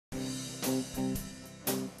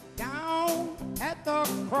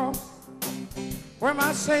cross where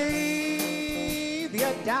my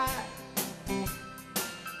Savior died.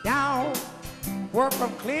 Down where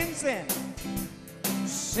from cleansing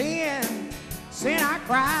sin I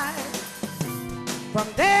cried. From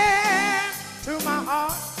there to my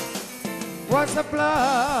heart was the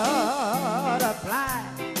blood applied.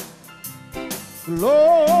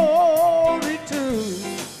 Glory to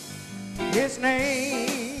his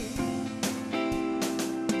name.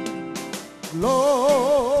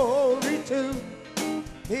 Glory to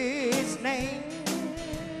his name.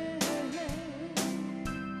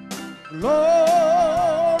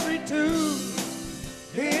 Glory to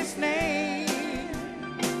his name.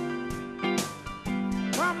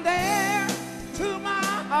 From there to my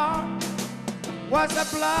heart was the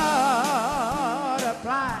blood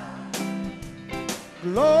applied.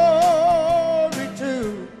 Glory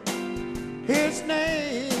to his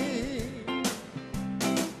name.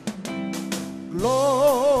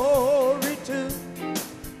 Glory to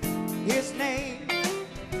his name.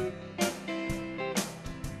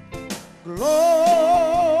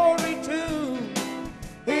 Glory to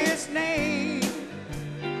his name.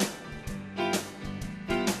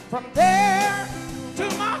 From there to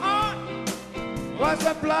my heart was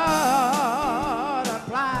the blood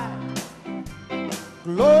applied.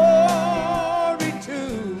 Glory to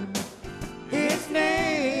his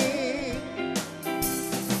name.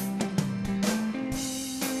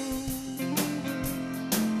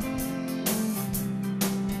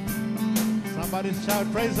 Somebody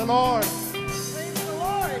shout, praise the Lord. Praise the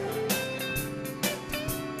Lord.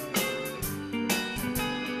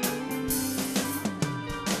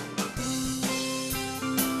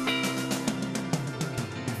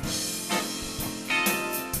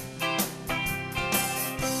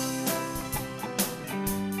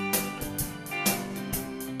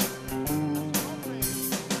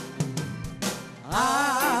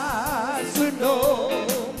 A su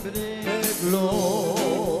nombre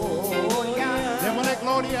gloria. Démosle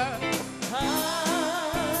gloria. A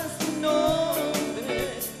su nombre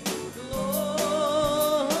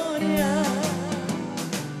gloria.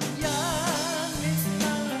 Ya mis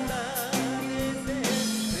maldades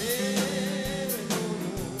perdonó.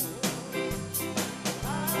 A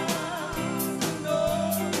su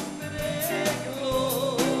nombre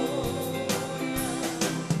gloria.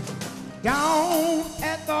 Down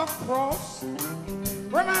at the cross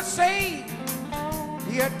where my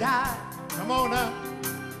Savior died. Come on now.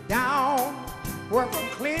 Down where from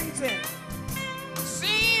cleansing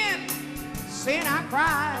sin I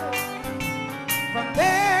cried. From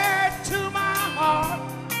there to my heart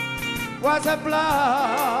was a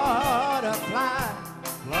blood applied.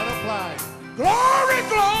 Blood applied. Glory,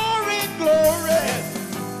 glory, glory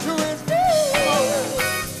to his name.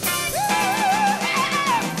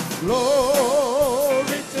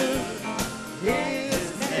 Glory to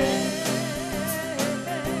his name.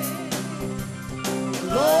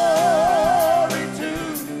 Glory to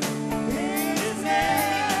his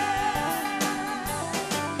name.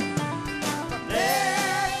 From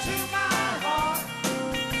there to my heart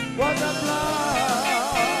was the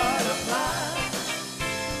blood applied.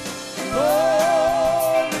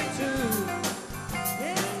 Glory to his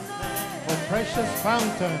name. Oh, precious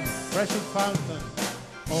fountain, precious fountain.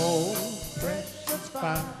 Oh, precious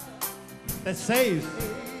fountain that saves.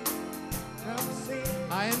 Come see.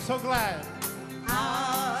 I am so glad.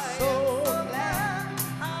 I'm so glad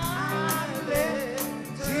I let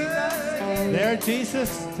Jesus in. There Jesus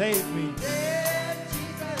saved me. There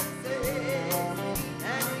Jesus saved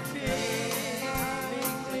and he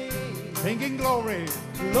cleansed me. Singing glory.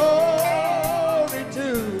 Glory to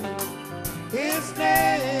his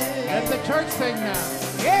name. Let the church sing now.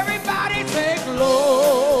 Everybody say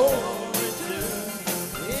glory to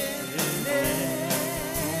his name.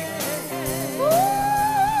 Woo!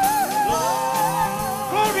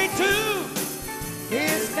 Glory to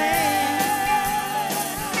his name.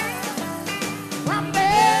 From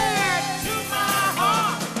there to my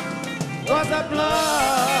heart was the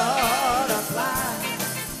blood applied.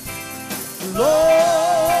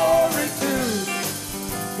 Glory to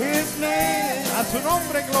his name. A su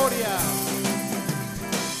nombre, gloria.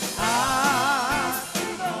 A su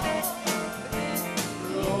nombre,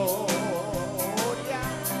 gloria.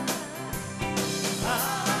 A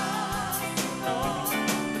su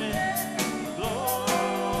nombre,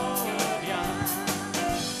 gloria.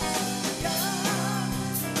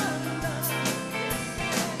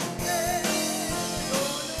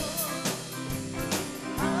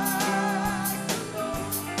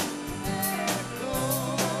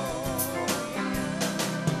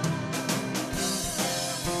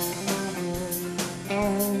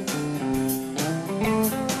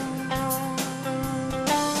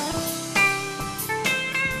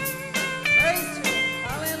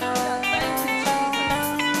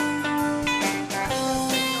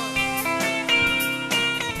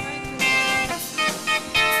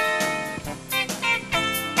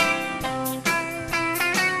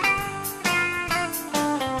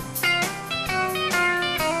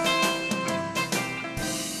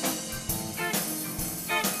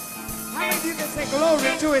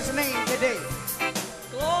 glory to his name today.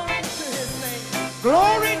 Glory to his name.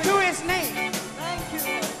 Glory to his name. Thank you,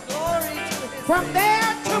 Lord. Glory to his From name.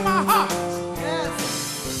 there to my heart Yes.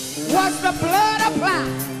 was the blood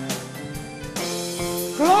applied.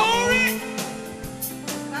 Glory,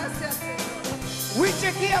 That's just it, Lord. we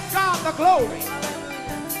should give God the glory.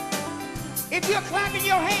 Hallelujah. If you're clapping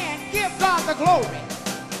your hand, give God the glory.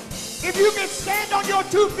 If you can stand on your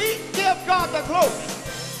 2 feet, give God the glory.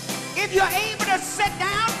 If you're able to sit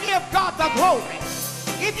down, give God the glory.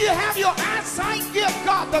 If you have your eyesight, give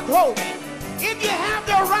God the glory. If you have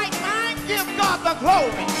the right mind, give God the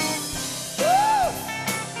glory. Woo!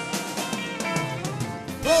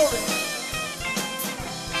 Glory.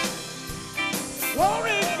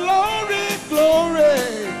 Glory, glory, glory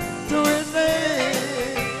to his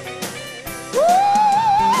name.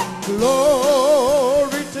 Woo!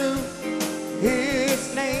 Glory to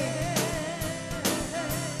his name.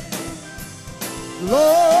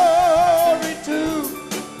 Glory to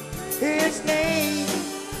his name.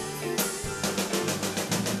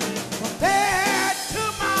 From there to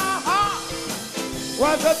my heart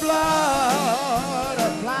was the blood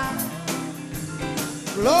applied.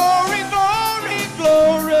 Glory, glory,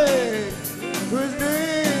 glory to his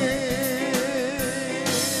name.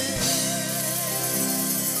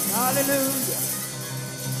 Hallelujah.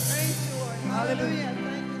 Praise you, Lord. Hallelujah.